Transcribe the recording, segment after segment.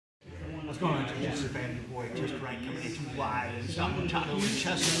What's going on, Judge? This is Van your boy, just right, coming at you live in South Taco in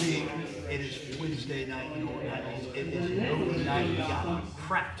Chesapeake. It is Wednesday night, you know what that means. It is movie night. We got a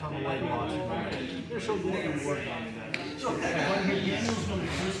crap ton of weight loss. They're so good and work on it. So, Daniel's going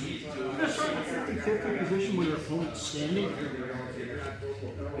to start in the 50-50 position with their opponent standing.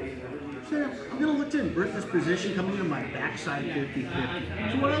 So I'm going to look to invert this position coming into my backside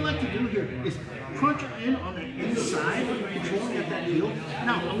 50-50. So what I like to do here is crunch in on the inside, controlling at that heel.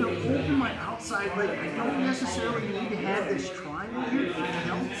 Now I'm going to open my outside leg. I don't necessarily need to have this triangle here, it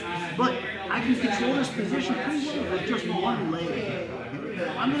helps, but I can control this position pretty well with just one leg.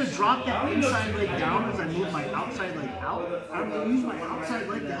 I'm going to drop that inside leg down as I move my outside leg out. I'm going to use my outside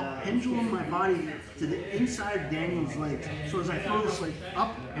leg to help pendulum my body to the inside of Daniel's legs. So as I throw this leg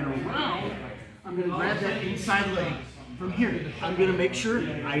up and around, I'm going to grab that inside leg. From here, I'm going to make sure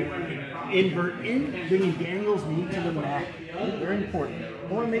I invert in, bringing Daniel's knee to the mat. Very important.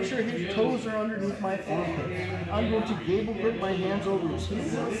 I want to make sure his toes are underneath my armpit. I'm going to gable grip my hands over his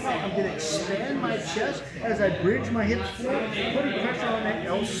heels. I'm going to expand my chest as I bridge my hips forward, putting pressure on that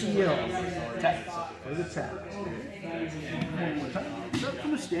LCL. Tap. For the tap. One more time. Start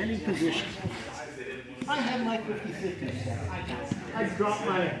from a standing position. I have my 50-50. I drop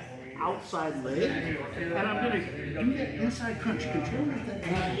my outside leg, and I'm going to do that inside crunch. Control the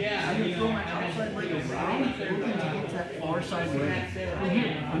angle. I'm going to throw my outside leg around, looking to get to that far side leg. From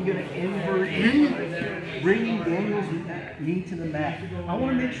here, I'm going to invert in, bringing Daniel's knee to the mat. I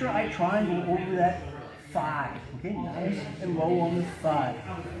want to make sure I triangle over that thigh. Okay, nice and low on the thigh.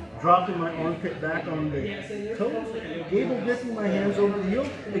 Dropping my armpit back on the toes, gable dipping my hands over the heel,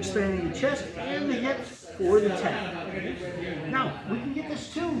 expanding the chest and the hips for the tap. Now, we can get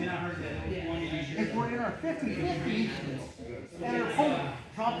this too if we're in our 50-50 and our opponent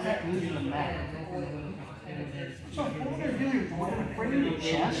drops that knee to the mat. So what we're going to do is we're going to frame the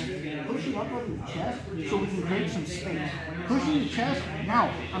chest, pushing up over the chest so we can create some space. Pushing the chest,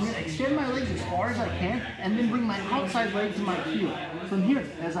 now I'm going to extend my legs as far as I can and then bring my outside leg to my heel. From here,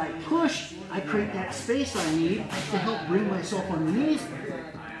 as I push, I create that space I need to help bring myself underneath,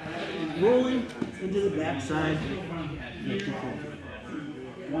 rolling into the backside.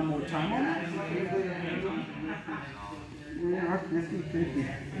 One more time on that. We're in our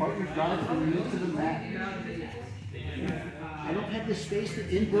 50-50. Partners drive from the knee to the mat. I don't have the space to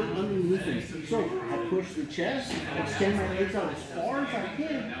invert underneath them. So I push the chest, extend my legs out as far as I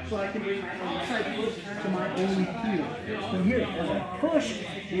can so I can bring my outside foot to my own heel. From here, as I push,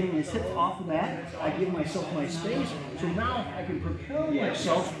 getting his hips off the mat, I give myself my space. So now I can propel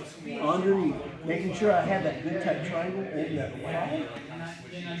myself underneath, making sure I have that good tight triangle over that thigh,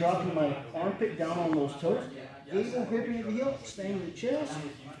 dropping my armpit down on those toes, gable gripping at the heel, staying in the chest,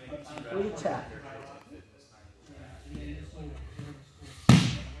 for the tap.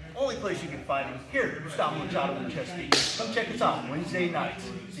 Only place you can find him here at Gustavo Machado in Chesapeake. Come check us out Wednesday nights.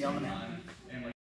 See you on the mat.